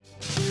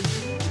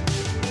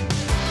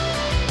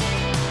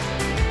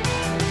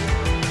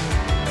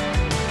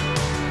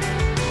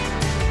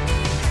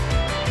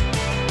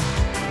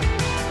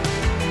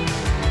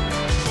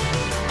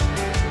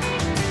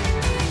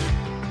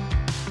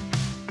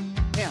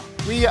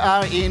We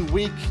are in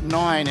week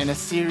 9 in a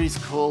series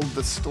called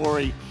The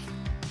Story.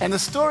 And The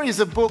Story is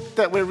a book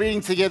that we're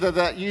reading together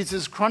that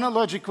uses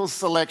chronological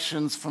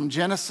selections from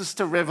Genesis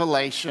to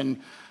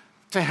Revelation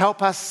to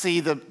help us see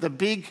the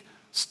big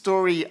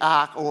story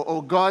arc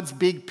or God's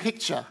big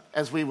picture,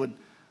 as we've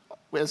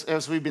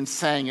been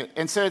saying it.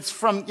 And so it's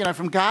from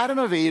Garden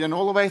of Eden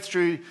all the way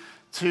through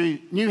to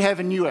New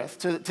Heaven, New Earth,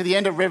 to the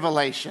end of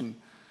Revelation,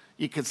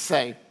 you could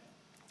say.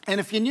 And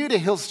if you're new to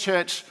Hills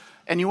Church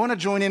and you want to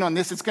join in on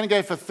this, it's going to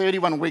go for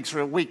 31 weeks.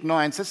 We're at week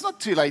 9, so it's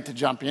not too late to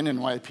jump in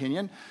my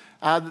opinion.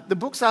 The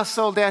books are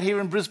sold out here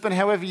in Brisbane.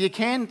 However, you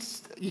can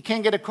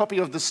get a copy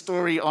of The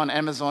Story on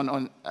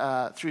Amazon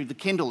through the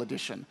Kindle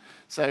edition.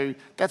 So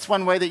that's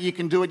one way that you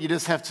can do it. You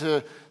just have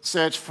to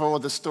search for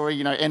The Story,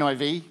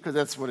 NIV, because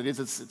that's what it is.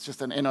 It's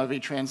just an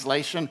NIV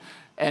translation,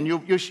 and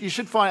you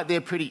should find it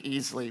there pretty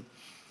easily.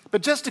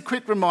 But just a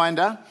quick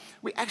reminder,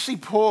 we actually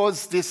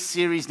pause this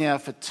series now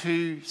for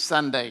 2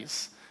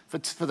 Sundays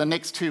for the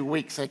next 2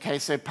 weeks, okay?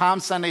 So Palm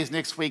Sunday's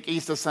next week,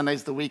 Easter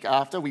Sunday's the week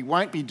after. We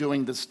won't be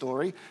doing The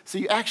Story. So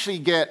you actually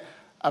get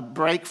a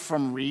break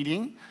from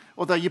reading,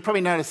 although you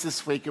probably noticed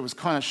this week it was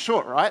kind of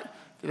short, right?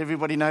 Did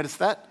everybody notice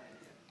that?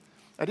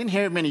 I didn't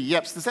hear many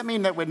yeps. Does that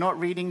mean that we're not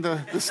reading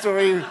the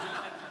story?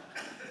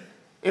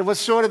 It was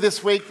shorter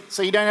this week,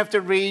 so you don't have to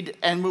read,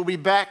 and we'll be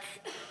back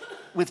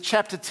with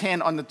chapter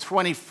 10 on the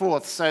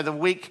 24th, so the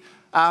week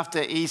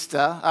after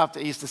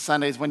Easter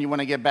Sunday is when you want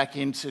to get back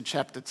into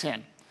chapter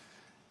 10.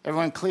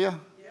 Everyone clear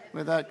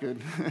with that? Good.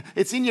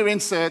 It's in your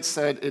inserts,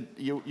 so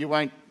you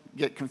won't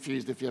get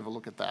confused if you ever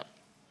look at that.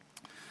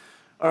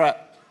 All right.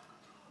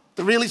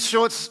 The really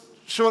short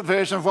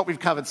version of what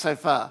we've covered so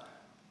far.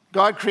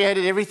 God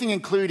created everything,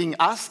 including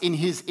us, in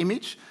his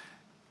image.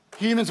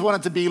 Humans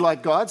wanted to be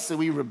like God, so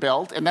we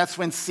rebelled, and that's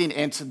when sin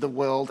entered the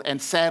world.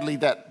 And sadly,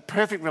 that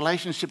perfect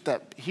relationship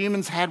that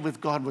humans had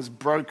with God was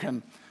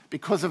broken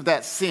because of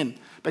that sin.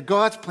 But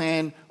God's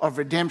plan of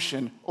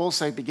redemption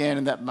also began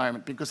in that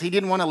moment because he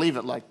didn't want to leave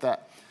it like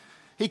that.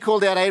 He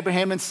called out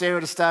Abraham and Sarah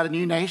to start a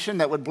new nation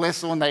that would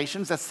bless all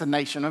nations. That's the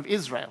nation of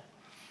Israel.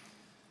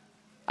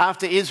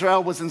 After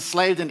Israel was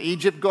enslaved in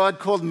Egypt, God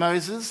called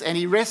Moses and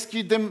he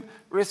rescued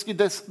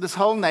this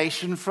whole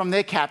nation from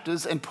their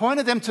captors and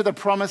pointed them to the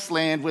promised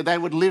land where they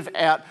would live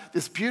out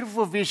this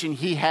beautiful vision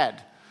he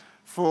had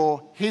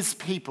for his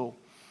people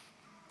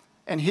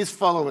and his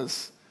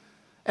followers.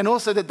 And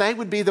also that they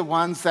would be the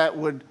ones that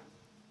would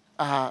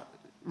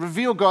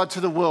reveal God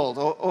to the world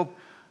or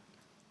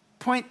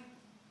point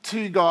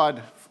to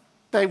God.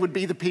 They would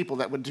be the people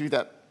that would do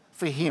that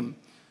for him.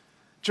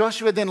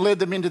 Joshua then led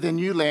them into their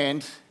new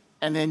land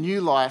and their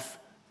new life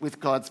with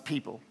God's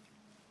people.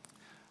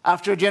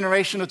 After a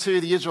generation or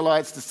two, the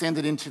Israelites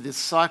descended into this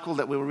cycle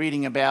that we were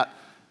reading about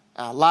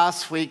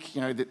last week.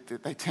 They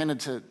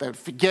would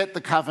forget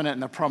the covenant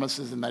and the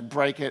promises and they'd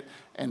break it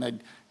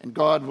and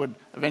God would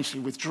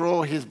eventually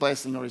withdraw his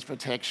blessing or his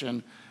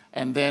protection,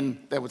 and then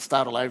they would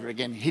start all over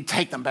again. He'd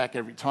take them back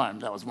every time.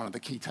 That was one of the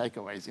key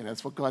takeaways.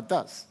 That's what God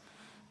does.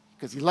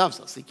 Because he loves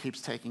us. He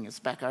keeps taking us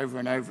back over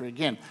and over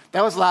again.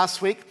 That was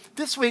last week.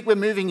 This week we're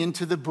moving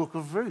into the book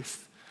of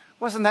Ruth.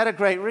 Wasn't that a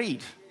great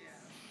read?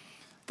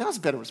 That was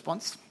a better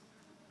response.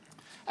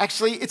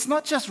 Actually, it's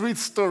not just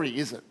Ruth's story,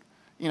 is it?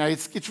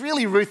 It's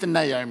really Ruth and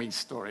Naomi's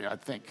story, I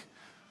think,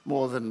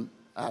 more than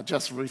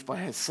just Ruth by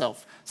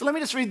herself. So let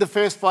me just read the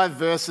first 5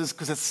 verses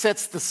because it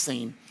sets the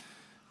scene.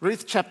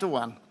 Ruth chapter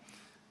 1.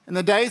 In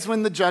the days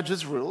when the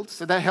judges ruled,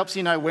 so that helps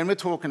you know when we're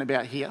talking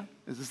about here.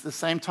 This is the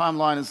same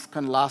timeline as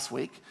kind of last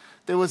week.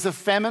 There was a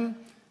famine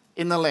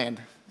in the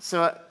land.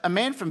 So a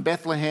man from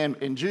Bethlehem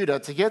in Judah,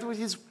 together with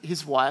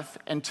his wife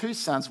and 2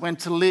 sons,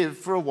 went to live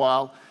for a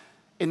while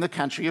in the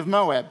country of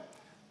Moab.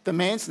 The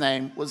man's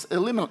name was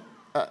Elimelech,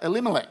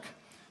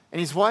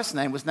 and his wife's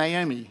name was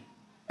Naomi.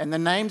 And the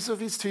names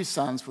of his 2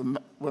 sons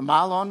were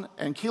Mahlon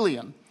and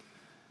Chilion.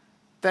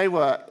 They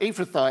were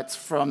Ephrathites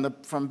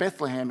from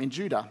Bethlehem in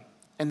Judah,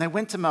 and they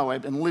went to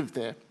Moab and lived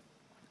there.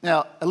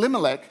 Now,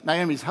 Elimelech,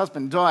 Naomi's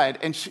husband, died,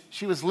 and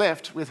she was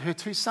left with her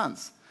 2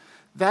 sons.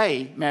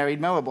 They married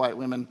Moabite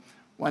women,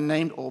 one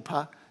named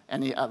Orpah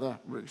and the other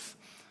Ruth.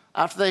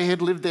 After they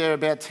had lived there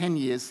about 10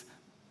 years,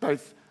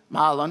 both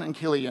Mahlon and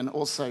Chilion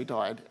also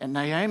died, and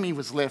Naomi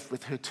was left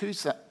with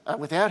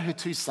without her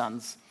 2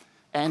 sons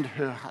and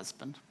her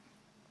husband.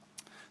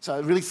 So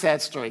a really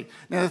sad story.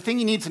 Now, the thing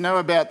you need to know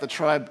about the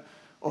tribe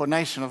or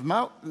nation of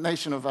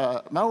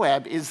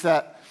Moab is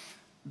that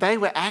they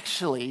were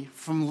actually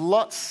from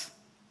Lot's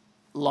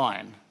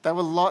line. They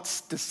were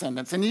Lot's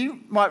descendants. And you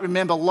might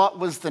remember Lot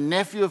was the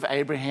nephew of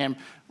Abraham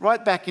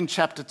right back in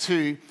chapter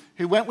 2,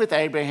 who went with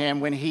Abraham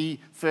when he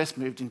first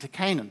moved into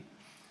Canaan.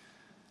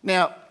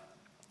 Now,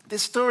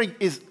 this story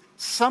is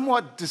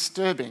somewhat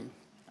disturbing,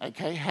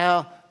 okay,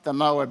 how the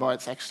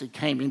Moabites actually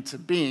came into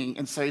being.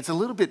 And so it's a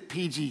little bit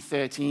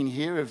PG-13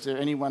 here. If there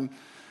anyone,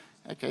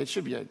 okay, it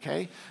should be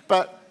okay.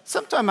 But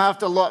sometime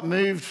after Lot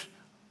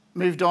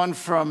moved on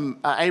from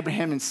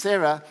Abraham and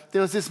Sarah,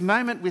 there was this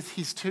moment with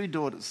his 2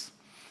 daughters.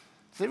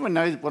 Does everyone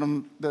know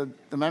the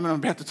moment I'm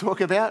about to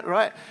talk about,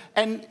 right?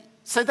 And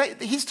so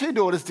his two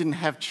daughters didn't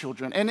have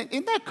children. And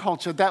in that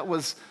culture, that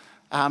was,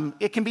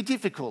 it can be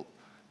difficult,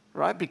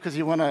 right? Because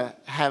you want to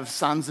have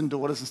sons and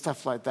daughters and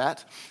stuff like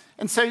that.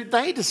 And so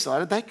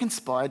they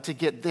conspired to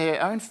get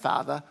their own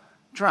father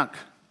drunk.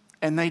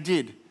 And they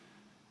did.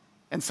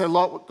 And so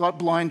Lot got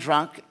blind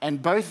drunk,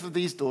 and both of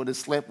these daughters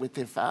slept with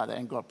their father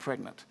and got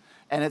pregnant.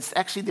 And it's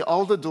actually the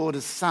older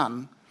daughter's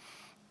son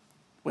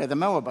where the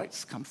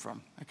Moabites come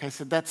from. Okay,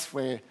 so that's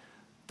where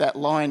that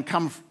line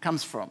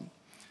comes from.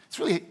 It's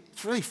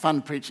really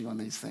fun preaching on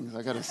these things,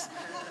 I got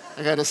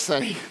to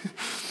say.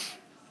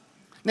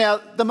 Now,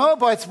 the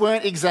Moabites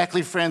weren't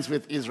exactly friends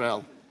with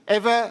Israel.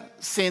 Ever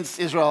since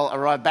Israel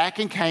arrived back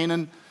in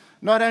Canaan,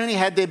 not only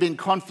had there been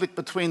conflict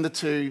between the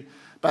two,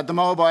 but the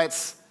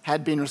Moabites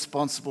had been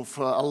responsible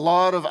for a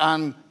lot of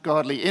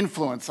ungodly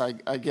influence. I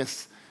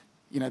guess,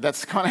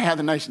 that's kind of how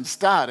the nation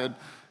started,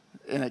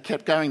 and it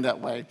kept going that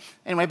way.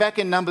 Anyway, back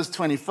in Numbers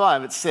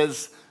 25, it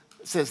says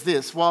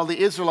this: while the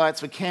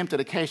Israelites were camped at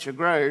Acacia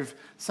Grove,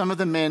 some of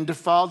the men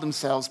defiled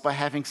themselves by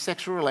having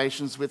sexual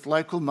relations with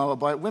local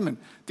Moabite women.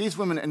 These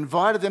women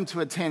invited them to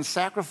attend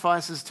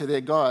sacrifices to their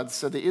gods,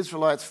 so the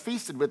Israelites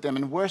feasted with them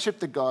and worshipped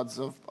the gods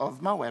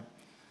of Moab.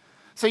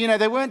 So,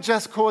 they weren't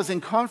just causing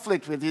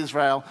conflict with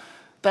Israel,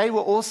 they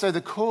were also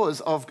the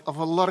cause of a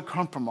lot of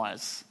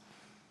compromise.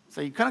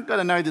 So you kind of got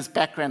to know this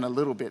background a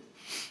little bit.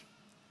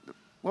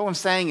 What I'm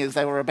saying is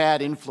they were a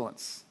bad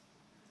influence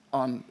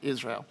on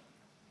Israel.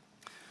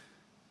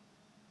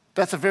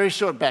 That's a very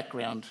short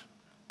background.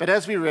 But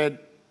as we read,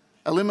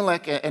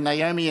 Elimelech and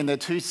Naomi and their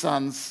two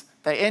sons,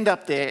 they end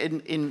up there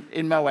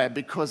in Moab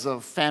because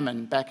of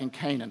famine back in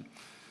Canaan.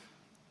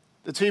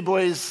 The two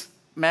boys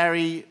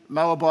marry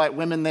Moabite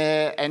women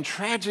there, and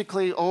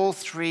tragically all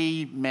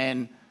three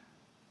men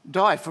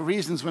die for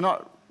reasons we're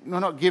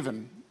not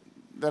given,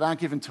 that aren't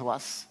given to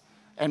us.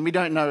 And we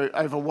don't know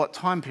over what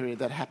time period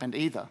that happened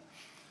either.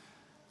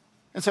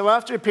 And so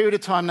after a period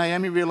of time,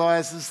 Naomi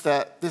realizes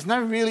that there's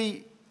not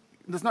really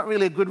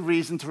a good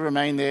reason to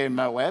remain there in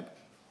Moab.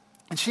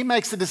 And she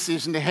makes the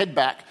decision to head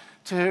back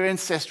to her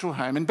ancestral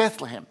home in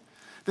Bethlehem.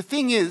 The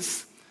thing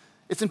is,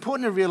 it's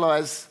important to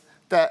realize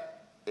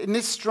that in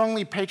this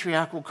strongly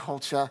patriarchal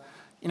culture,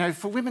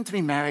 for women to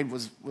be married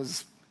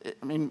was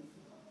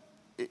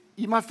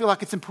you might feel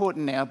like it's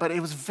important now, but it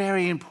was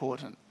very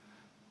important.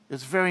 It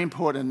was very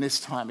important this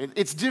time.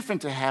 It's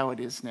different to how it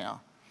is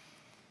now.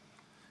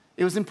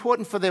 It was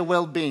important for their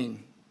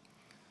well-being.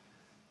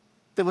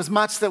 There was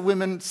much that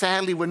women,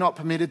 sadly, were not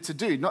permitted to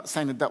do. Not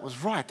saying that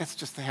was right, that's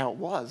just how it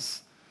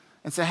was.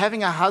 And so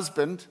having a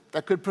husband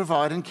that could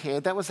provide and care,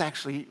 that was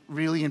actually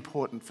really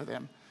important for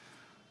them.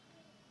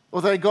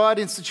 Although God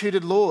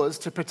instituted laws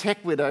to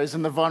protect widows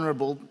and the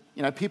vulnerable,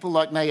 people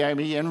like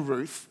Naomi and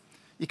Ruth,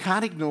 you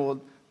can't ignore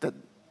that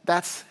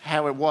that's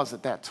how it was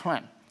at that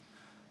time.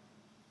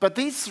 But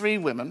these three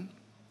women,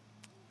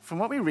 from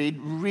what we read,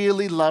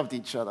 really loved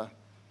each other.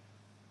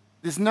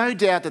 There's no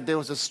doubt that there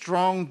was a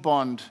strong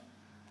bond,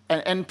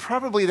 and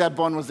probably that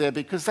bond was there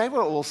because they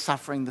were all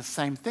suffering the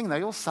same thing.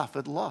 They all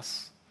suffered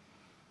loss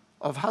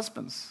of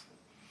husbands.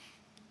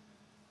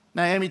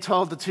 Naomi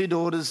told the two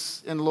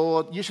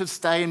daughters-in-law, you should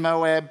stay in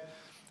Moab.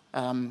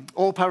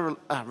 Orpah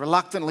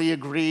reluctantly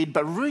agreed,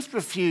 but Ruth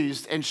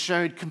refused and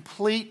showed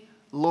complete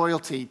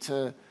loyalty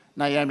to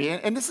Naomi.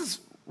 And this is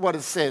what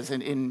it says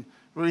in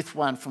Ruth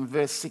 1 from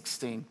verse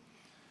 16.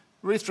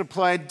 Ruth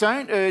replied,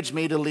 don't urge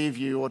me to leave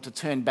you or to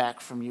turn back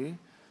from you.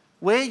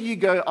 Where you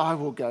go, I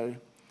will go.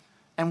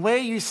 And where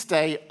you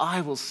stay,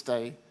 I will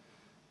stay.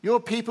 Your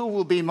people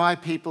will be my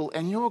people,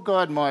 and your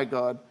God, my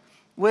God.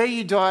 Where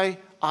you die,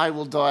 I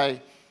will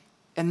die,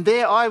 and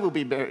there I will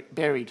be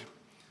buried.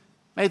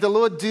 May the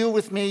Lord deal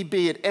with me,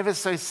 be it ever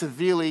so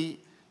severely,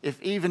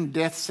 if even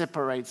death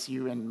separates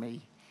you and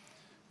me.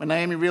 When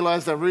Naomi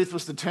realized that Ruth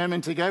was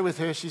determined to go with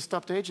her, she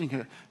stopped urging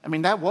her.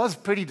 That was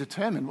pretty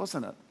determined,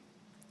 wasn't it?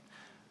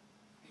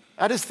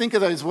 I just think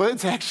of those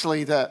words,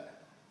 actually, that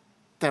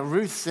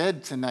Ruth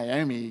said to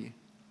Naomi,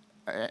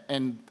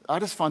 and I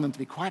just find them to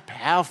be quite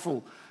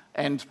powerful.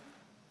 And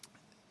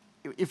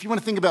if you want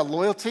to think about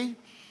loyalty,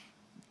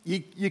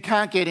 you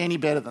can't get any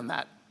better than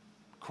that,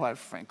 quite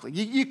frankly.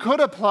 You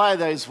could apply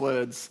those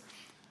words,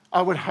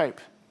 I would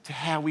hope, to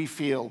how we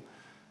feel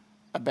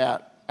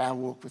about our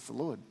walk with the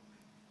Lord.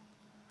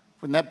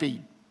 Wouldn't that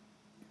be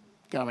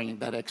going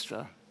that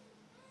extra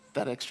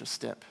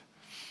step?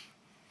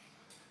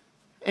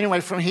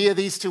 Anyway, from here,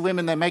 these two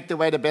women, they make their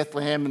way to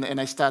Bethlehem and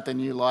they start their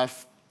new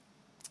life.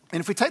 And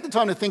if we take the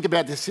time to think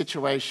about this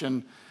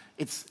situation,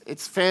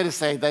 it's fair to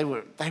say they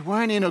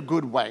weren't in a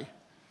good way.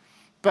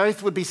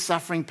 Both would be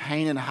suffering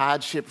pain and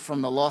hardship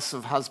from the loss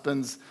of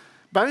husbands.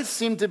 Both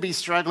seemed to be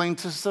struggling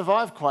to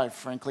survive, quite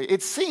frankly.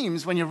 It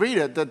seems, when you read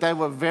it, that they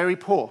were very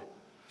poor.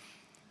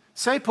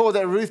 So poor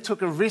that Ruth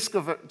took a risk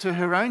to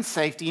her own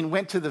safety and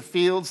went to the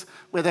fields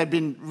where they'd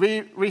been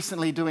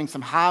recently doing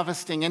some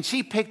harvesting, and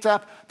she picked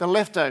up the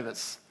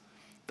leftovers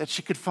that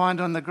she could find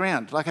on the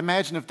ground. Like,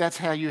 imagine if that's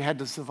how you had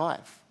to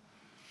survive.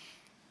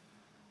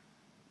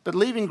 But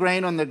leaving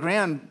grain on the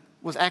ground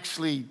was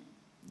actually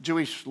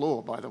Jewish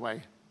law, by the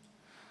way.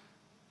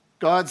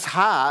 God's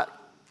heart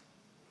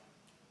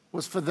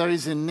was for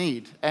those in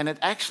need, and it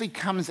actually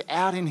comes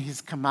out in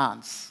his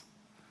commands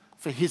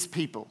for his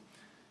people.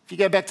 If you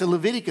go back to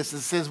Leviticus,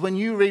 it says, when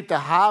you reap the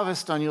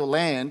harvest on your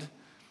land,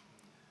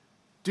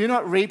 do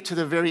not reap to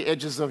the very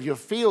edges of your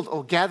field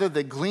or gather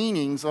the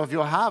gleanings of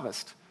your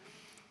harvest.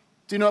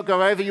 Do not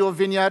go over your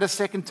vineyard a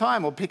second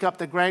time or pick up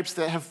the grapes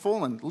that have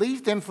fallen.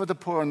 Leave them for the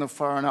poor and the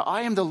foreigner.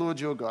 I am the Lord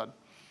your God.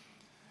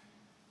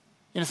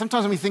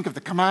 Sometimes when we think of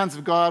the commands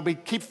of God, we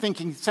keep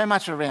thinking so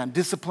much around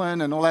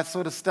discipline and all that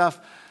sort of stuff.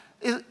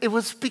 It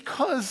was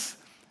because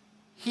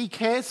he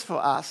cares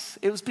for us.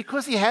 It was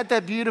because he had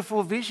that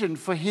beautiful vision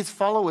for his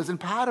followers, and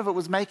part of it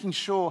was making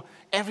sure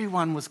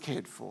everyone was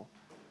cared for.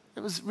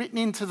 It was written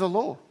into the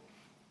law.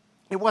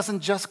 It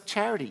wasn't just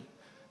charity.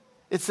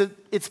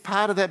 It's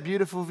part of that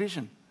beautiful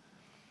vision.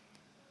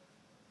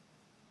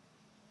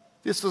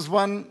 This was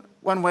one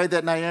way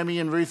that Naomi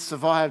and Ruth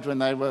survived when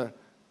they were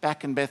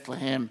back in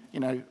Bethlehem,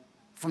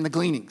 from the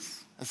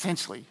gleanings,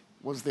 essentially,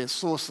 was their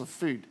source of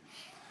food.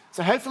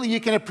 So hopefully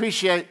you can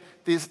appreciate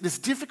this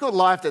difficult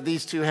life that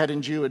these two had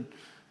endured.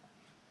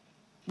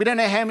 We don't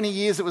know how many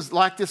years it was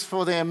like this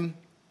for them.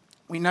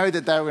 We know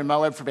that they were in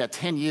Moab for about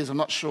 10 years. I'm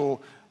not sure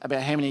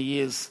about how many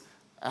years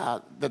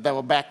that they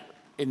were back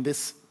in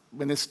this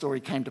when this story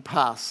came to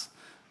pass.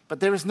 But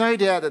there is no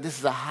doubt that this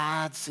is a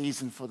hard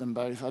season for them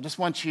both. I just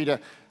want you to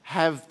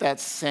have that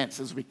sense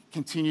as we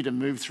continue to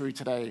move through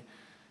today.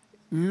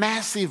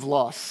 Massive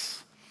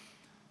loss,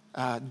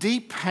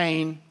 deep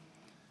pain,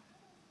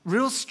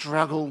 real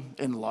struggle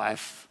in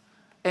life.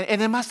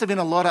 And there must have been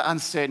a lot of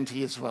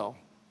uncertainty as well.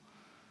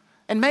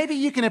 And maybe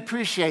you can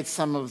appreciate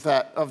some of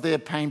that, of their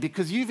pain,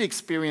 because you've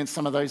experienced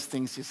some of those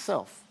things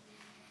yourself.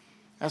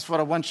 That's what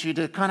I want you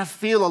to kind of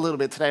feel a little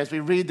bit today as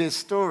we read this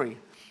story.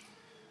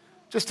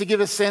 Just to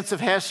give a sense of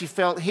how she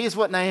felt, here's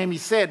what Naomi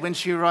said when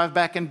she arrived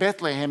back in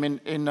Bethlehem,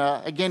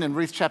 again in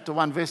Ruth chapter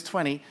 1, verse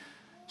 20.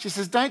 She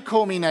says, "Don't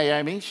call me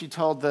Naomi," she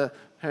told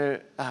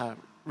her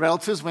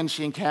relatives when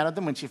she encountered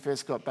them when she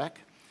first got back.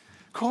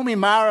 "Call me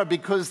Mara,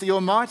 because the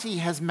Almighty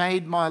has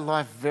made my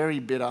life very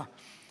bitter.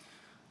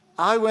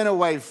 I went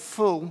away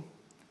full,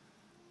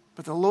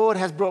 but the Lord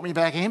has brought me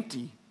back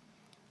empty.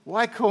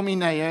 Why call me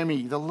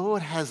Naomi? The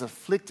Lord has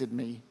afflicted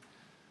me.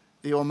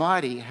 The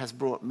Almighty has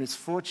brought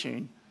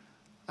misfortune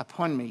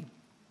upon me."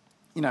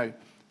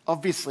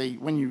 Obviously,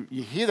 when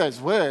you hear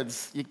those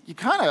words,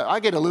 I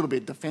get a little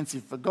bit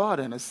defensive for God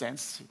in a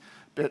sense,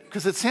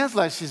 because it sounds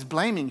like she's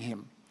blaming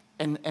him,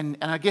 and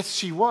I guess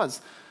she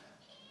was.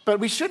 But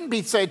we shouldn't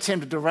be so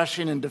tempted to rush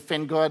in and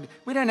defend God.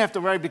 We don't have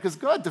to worry, because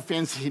God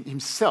defends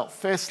himself,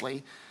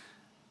 firstly.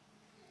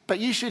 But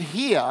you should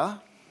hear,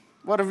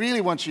 what I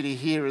really want you to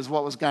hear is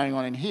what was going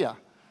on in here,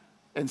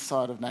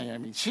 inside of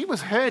Naomi. She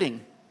was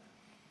hurting.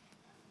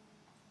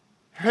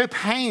 Her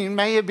pain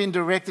may have been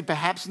directed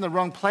perhaps in the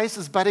wrong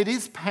places, but it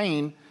is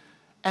pain.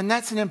 And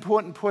that's an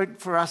important point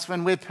for us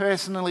when we're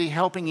personally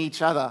helping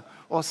each other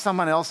or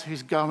someone else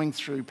who's going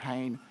through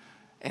pain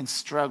and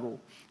struggle.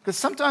 Because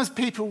sometimes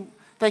people,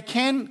 they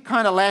can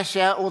kind of lash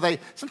out, or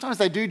sometimes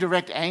they do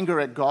direct anger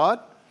at God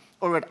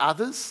or at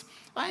others.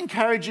 I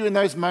encourage you in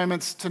those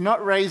moments to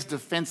not raise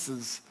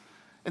defenses.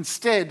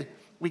 Instead,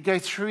 we go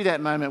through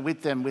that moment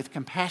with them with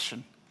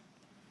compassion,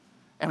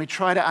 and we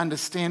try to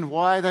understand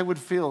why they would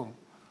feel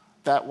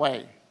that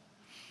way.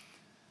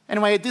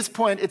 Anyway, at this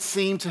point, it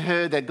seemed to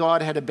her that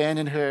God had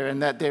abandoned her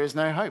and that there is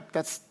no hope.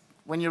 That's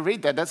when you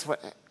read that, that's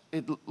what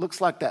it looks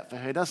like that for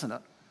her, doesn't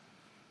it?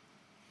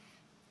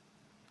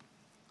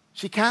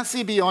 She can't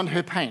see beyond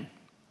her pain.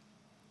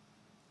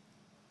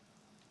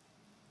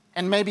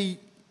 And maybe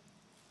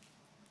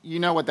you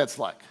know what that's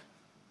like.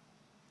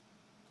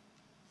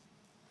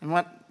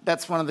 And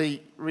that's one of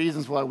the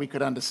reasons why we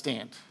could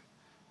understand.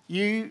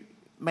 You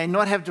may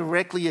not have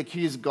directly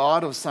accused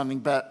God of something,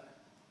 but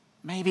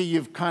maybe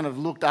you've kind of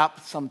looked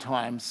up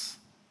sometimes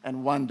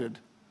and wondered,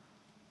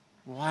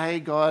 why,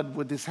 God,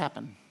 would this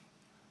happen?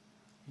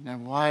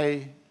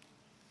 Why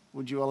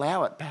would you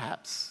allow it,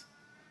 perhaps?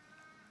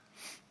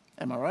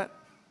 Am I right?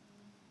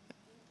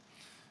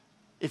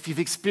 If you've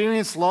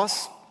experienced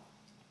loss,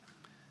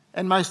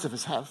 and most of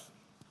us have,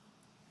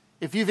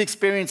 if you've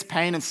experienced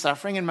pain and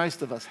suffering, and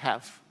most of us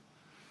have,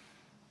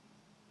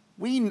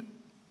 we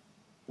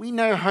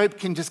know hope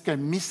can just go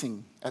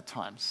missing at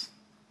times.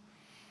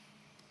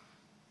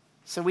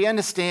 So we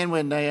understand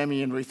where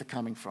Naomi and Ruth are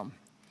coming from.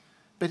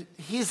 But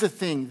here's the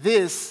thing,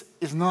 this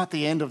is not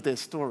the end of their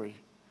story.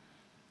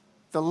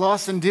 The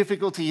loss and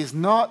difficulty is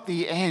not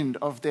the end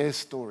of their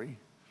story.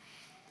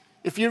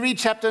 If you read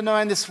chapter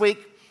 9 this week,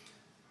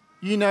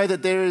 you know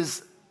that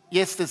there's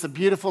a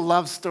beautiful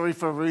love story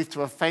for Ruth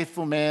to a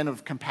faithful man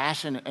of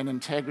compassion and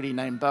integrity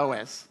named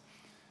Boaz.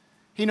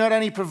 He not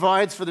only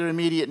provides for their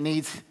immediate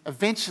needs,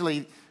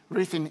 eventually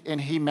Ruth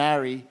and he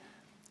marry,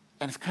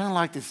 and it's kind of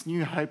like this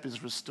new hope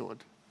is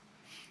restored.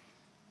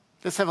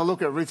 Let's have a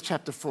look at Ruth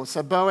chapter 4.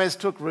 So Boaz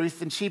took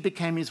Ruth, and she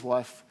became his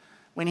wife.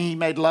 When he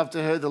made love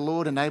to her, the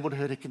Lord enabled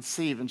her to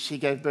conceive, and she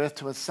gave birth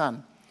to a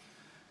son.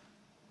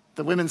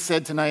 The women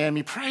said to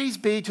Naomi, "Praise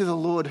be to the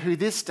Lord, who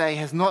this day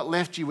has not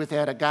left you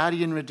without a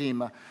guardian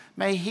redeemer.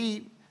 May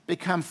he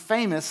become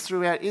famous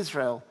throughout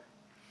Israel.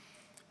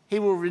 He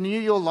will renew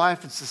your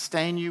life and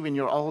sustain you in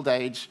your old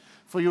age.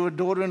 For your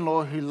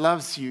daughter-in-law who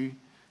loves you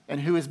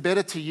and who is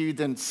better to you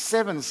than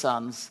 7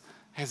 sons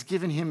has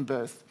given him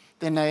birth."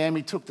 Then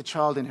Naomi took the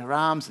child in her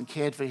arms and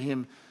cared for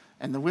him.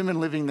 And the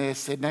women living there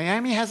said,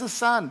 "Naomi has a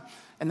son."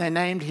 And they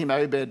named him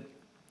Obed.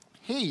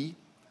 He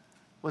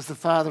was the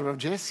father of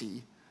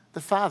Jesse,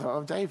 the father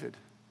of David.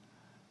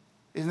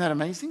 Isn't that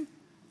amazing?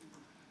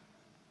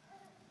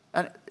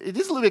 And it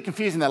is a little bit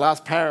confusing, that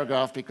last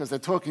paragraph, because they're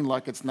talking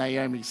like it's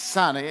Naomi's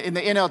son. In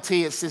the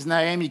NLT, it says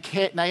Naomi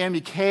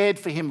cared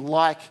for him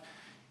like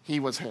he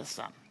was her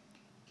son.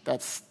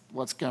 That's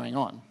what's going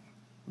on,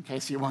 in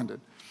case you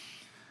wondered.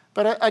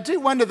 But I do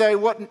wonder, though,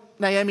 what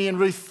Naomi and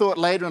Ruth thought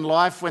later in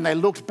life when they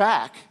looked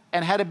back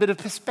and had a bit of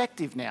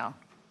perspective now.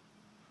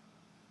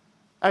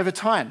 Over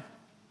time,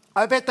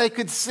 I bet they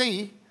could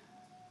see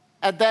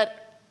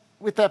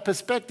with that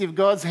perspective,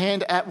 God's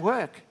hand at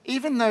work.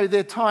 Even though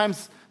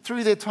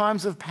through their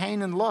times of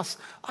pain and loss,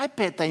 I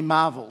bet they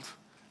marveled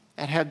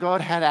at how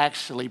God had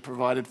actually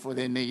provided for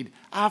their need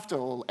after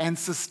all and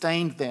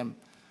sustained them.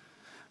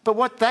 But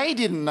what they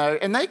didn't know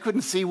and they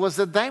couldn't see was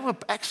that they were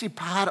actually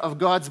part of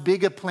God's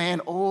bigger plan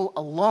all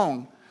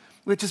along,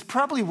 which is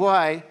probably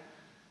why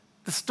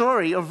the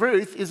story of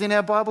Ruth is in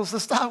our Bibles to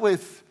start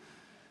with.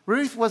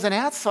 Ruth was an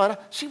outsider.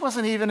 She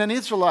wasn't even an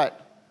Israelite.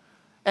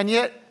 And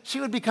yet she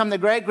would become the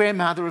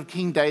great-grandmother of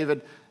King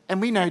David.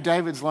 And we know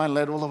David's line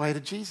led all the way to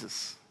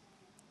Jesus.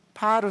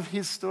 Part of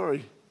his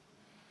story.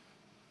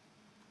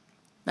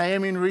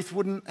 Naomi and Ruth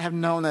wouldn't have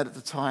known that at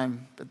the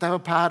time, but they were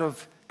part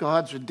of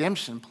God's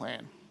redemption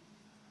plan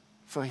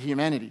for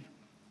humanity.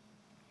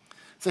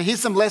 So here's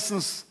some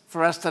lessons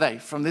for us today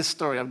from this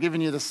story. I've given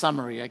you the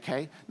summary,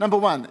 okay? Number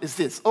 1 is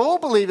this: all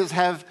believers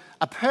have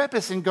a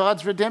purpose in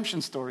God's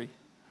redemption story.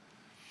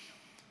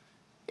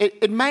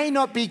 It may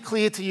not be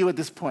clear to you at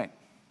this point,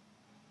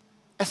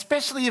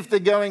 especially if the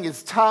going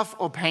is tough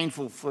or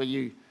painful for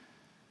you.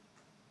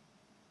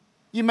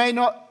 You may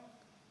not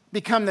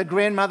become the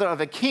grandmother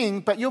of a king,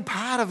 but you're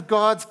part of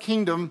God's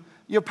kingdom,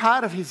 you're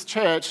part of his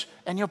church,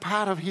 and you're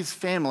part of his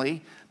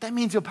family. That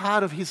means you're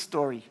part of his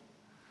story.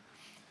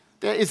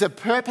 There is a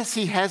purpose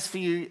he has for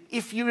you.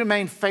 If you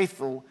remain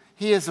faithful,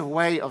 he has a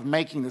way of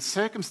making the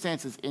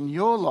circumstances in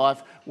your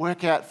life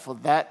work out for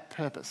that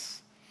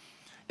purpose.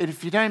 And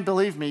if you don't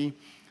believe me,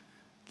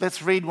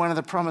 let's read one of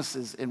the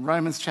promises in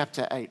Romans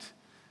chapter 8.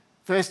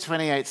 Verse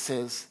 28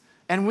 says,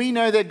 "And we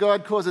know that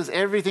God causes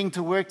everything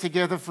to work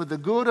together for the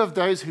good of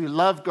those who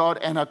love God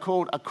and are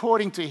called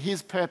according to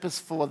his purpose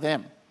for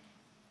them."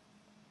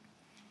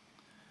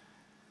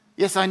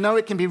 Yes, I know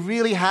it can be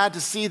really hard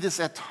to see this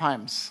at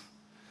times.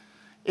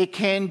 It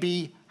can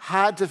be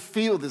hard to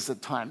feel this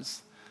at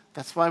times.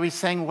 That's why we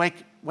sang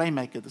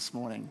Waymaker this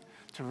morning,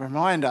 to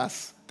remind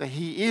us that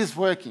he is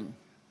working.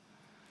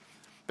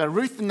 But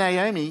Ruth and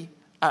Naomi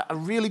are a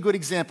really good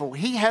example.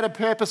 He had a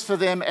purpose for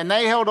them, and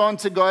they held on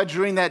to God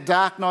during that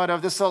dark night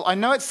of the soul. I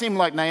know it seemed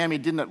like Naomi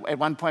didn't at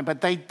one point,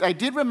 but they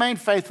did remain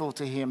faithful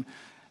to him.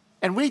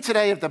 And we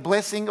today have the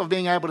blessing of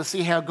being able to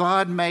see how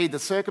God made the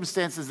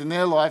circumstances in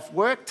their life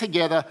work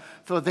together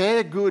for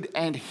their good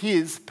and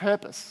his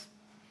purpose.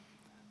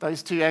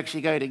 Those two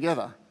actually go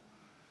together.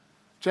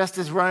 Just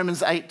as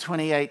Romans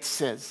 8:28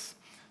 says.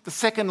 The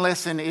second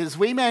lesson is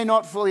we may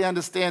not fully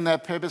understand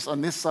that purpose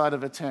on this side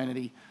of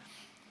eternity.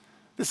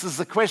 This is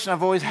the question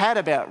I've always had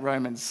about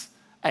Romans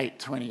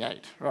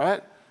 8:28,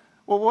 right?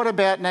 Well, what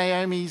about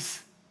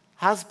Naomi's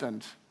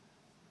husband?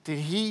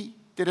 Did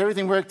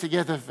everything work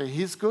together for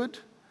his good?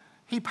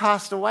 He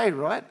passed away,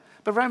 right?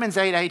 But Romans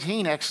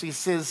 8:18 actually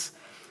says,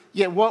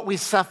 "Yet what we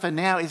suffer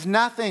now is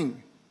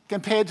nothing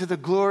compared to the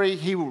glory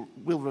he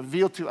will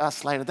reveal to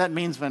us later." That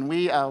means when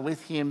we are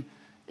with him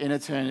in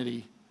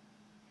eternity.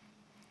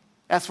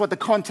 That's what the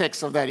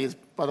context of that is,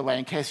 by the way,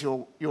 in case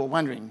you're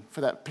wondering for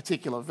that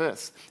particular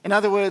verse. In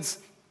other words,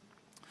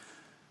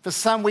 for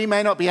some, we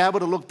may not be able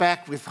to look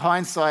back with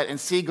hindsight and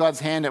see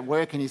God's hand at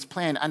work in his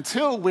plan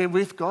until we're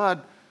with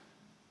God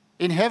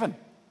in heaven.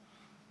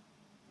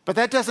 But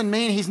that doesn't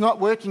mean he's not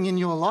working in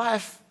your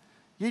life.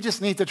 You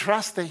just need to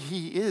trust that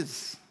he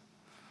is.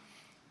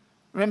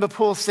 Remember,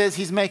 Paul says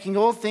he's making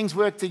all things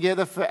work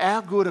together for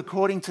our good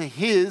according to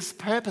his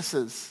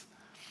purposes.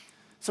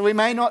 So we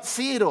may not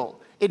see it all.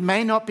 It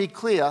may not be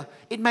clear.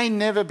 It may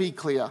never be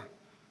clear.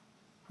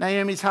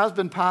 Naomi's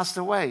husband passed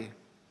away,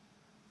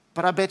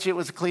 but I bet you it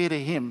was clear to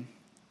him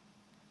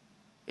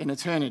in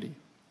eternity.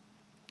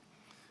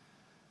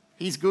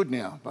 He's good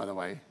now, by the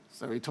way.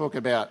 So we talk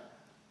about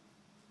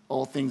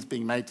all things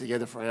being made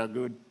together for our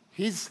good.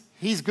 He's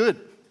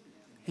good.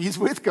 He's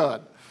with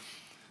God.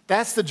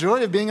 That's the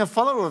joy of being a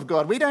follower of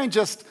God. We don't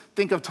just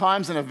think of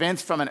times and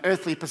events from an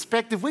earthly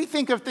perspective. We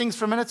think of things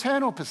from an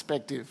eternal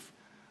perspective.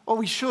 Or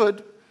we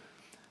should.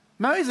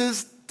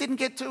 Moses didn't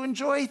get to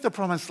enjoy the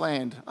promised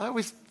land. I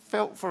always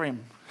felt for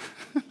him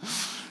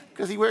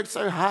because he worked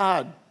so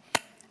hard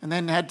and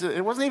then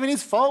it wasn't even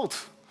his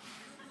fault.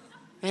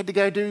 He had to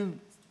go do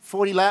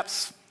 40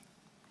 laps.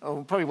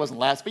 Oh, probably wasn't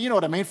laps, but you know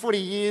what I mean, 40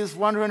 years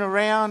wandering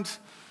around.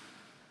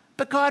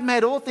 But God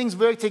made all things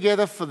work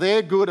together for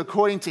their good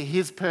according to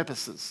his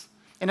purposes.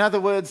 In other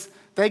words,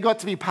 they got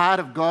to be part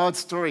of God's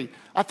story.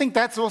 I think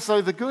that's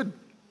also the good.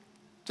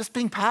 Just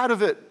being part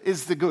of it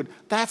is the good.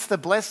 That's the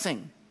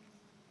blessing.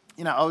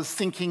 I was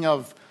thinking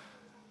of,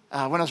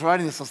 when I was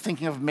writing this, I was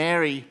thinking of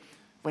Mary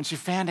when she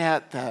found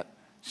out that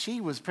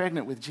she was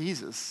pregnant with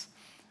Jesus.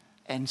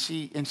 And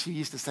she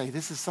used to say,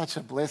 this is such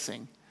a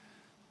blessing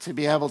to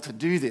be able to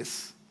do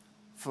this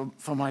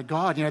for my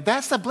God.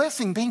 That's the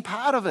blessing, being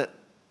part of it.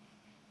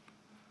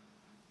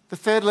 The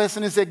third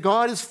lesson is that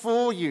God is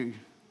for you.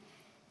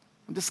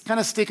 I'm just kind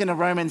of sticking to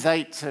Romans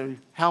 8 to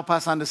help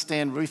us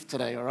understand Ruth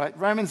today, all right?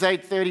 Romans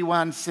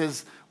 8:31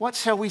 says, what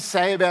shall we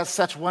say about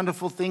such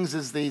wonderful things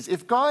as these?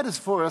 If God is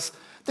for us,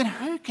 then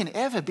who can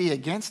ever be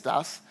against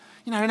us?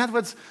 In other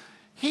words,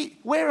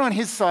 we're on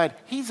his side,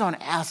 he's on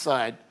our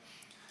side.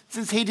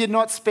 Since he did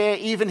not spare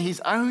even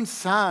his own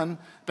son,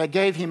 but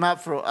gave him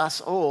up for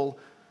us all,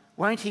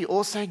 won't he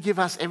also give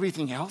us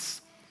everything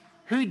else?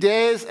 Who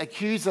dares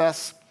accuse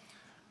us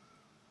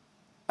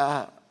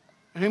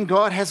whom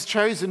God has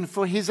chosen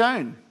for his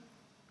own?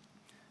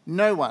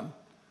 No one.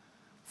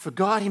 For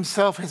God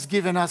himself has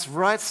given us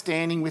right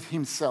standing with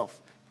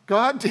himself.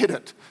 God did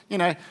it.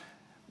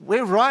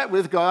 We're right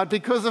with God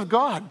because of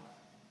God.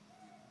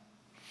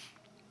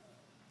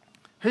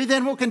 Who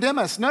then will condemn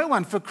us? No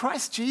one. For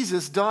Christ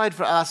Jesus died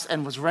for us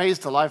and was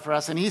raised to life for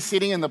us, and he's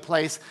sitting in the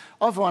place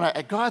of honor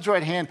at God's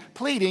right hand,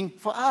 pleading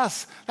for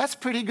us. That's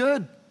pretty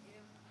good.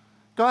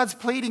 God's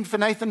pleading for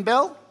Nathan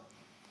Bell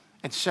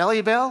and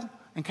Shelley Bell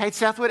and Kate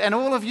Southwood and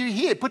all of you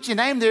here. Put your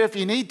name there if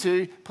you need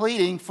to,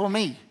 pleading for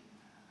me.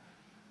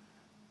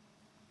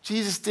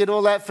 Jesus did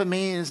all that for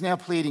me and is now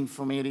pleading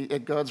for me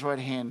at God's right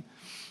hand.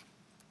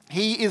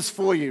 He is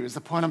for you, is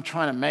the point I'm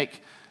trying to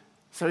make.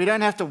 So we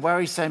don't have to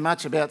worry so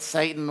much about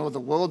Satan or the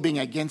world being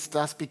against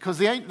us, because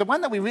the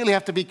one that we really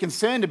have to be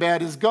concerned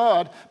about is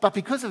God. But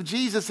because of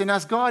Jesus in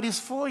us, God is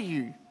for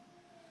you.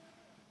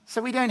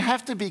 So we don't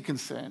have to be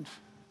concerned.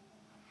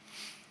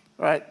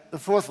 All right, the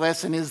fourth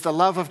lesson is the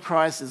love of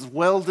Christ is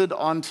welded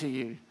onto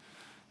you.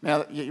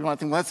 Now, you might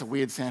think, well, that's a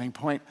weird sounding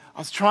point. I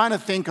was trying to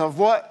think of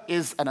what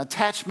is an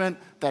attachment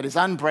that is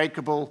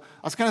unbreakable.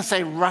 I was going to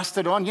say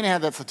rusted on. You know how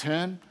that's a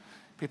term?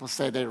 People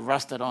say they're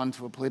rusted on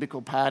to a political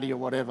party or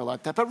whatever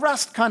like that. But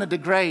rust kind of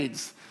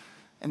degrades.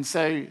 And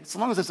so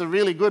long as it's a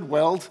really good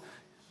weld,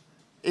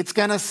 it's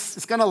going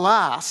to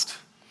last.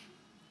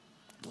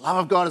 The love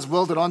of God is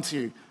welded onto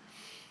you.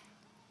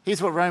 Here's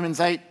what Romans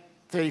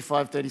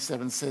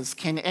 8:35-37 says.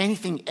 Can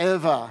anything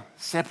ever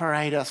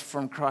separate us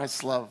from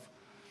Christ's love?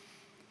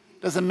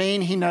 Does it mean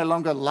he no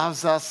longer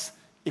loves us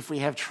if we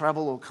have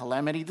trouble or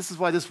calamity? This is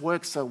why this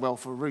works so well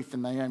for Ruth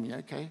and Naomi,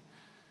 okay?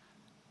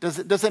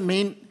 Does it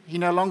mean he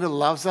no longer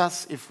loves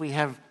us if we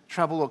have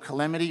trouble or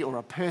calamity or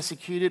are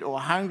persecuted or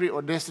hungry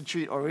or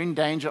destitute or in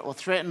danger or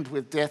threatened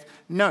with death?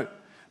 No.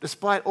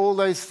 Despite all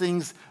those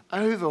things,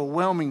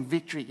 overwhelming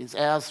victory is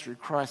ours through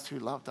Christ who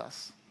loved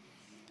us.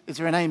 Is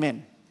there an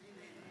amen?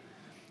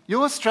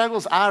 Your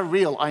struggles are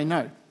real, I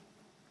know,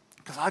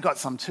 because I got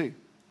some too.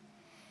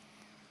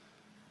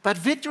 But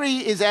victory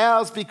is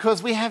ours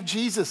because we have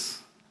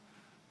Jesus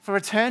for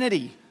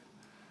eternity.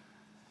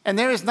 And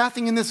there is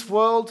nothing in this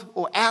world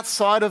or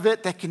outside of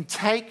it that can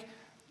take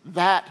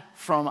that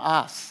from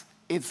us.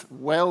 It's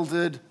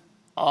welded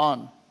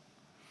on.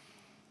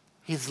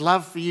 His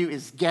love for you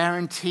is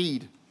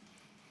guaranteed.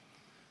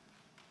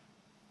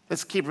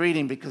 Let's keep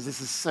reading because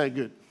this is so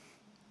good.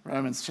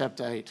 Romans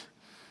chapter 8.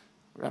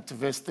 We're up to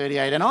verse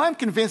 38. And I'm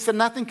convinced that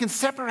nothing can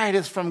separate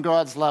us from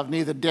God's love,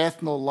 neither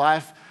death nor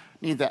life,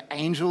 neither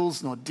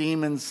angels nor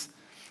demons,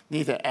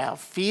 neither our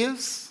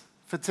fears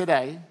for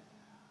today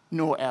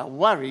nor our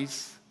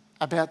worries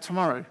about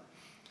tomorrow.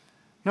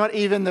 Not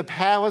even the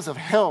powers of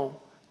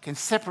hell can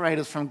separate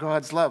us from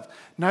God's love.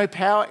 No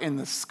power in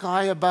the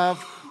sky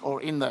above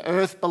or in the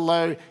earth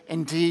below.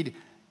 Indeed,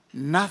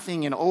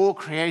 nothing in all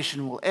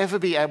creation will ever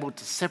be able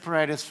to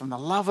separate us from the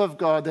love of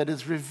God that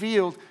is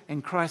revealed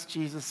in Christ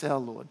Jesus our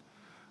Lord.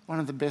 One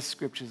of the best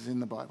scriptures in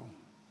the Bible.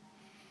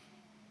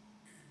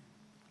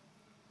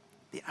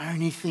 The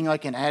only thing I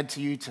can add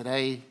to you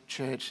today,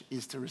 church,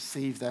 is to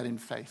receive that in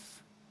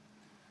faith.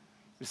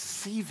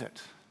 Receive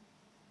it.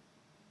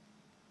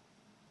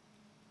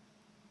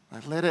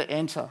 Let it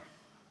enter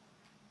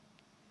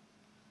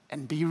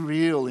and be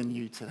real in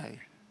you today.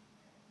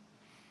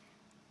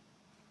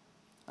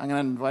 I'm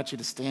going to invite you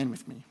to stand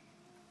with me.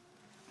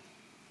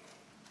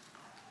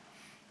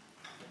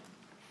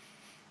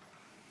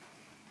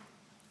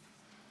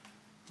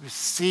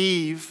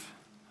 Receive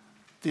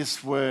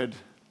this word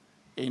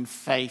in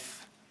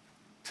faith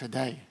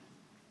today.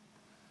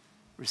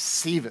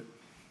 Receive it.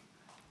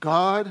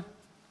 God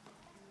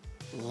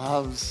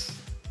loves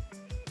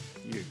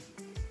you.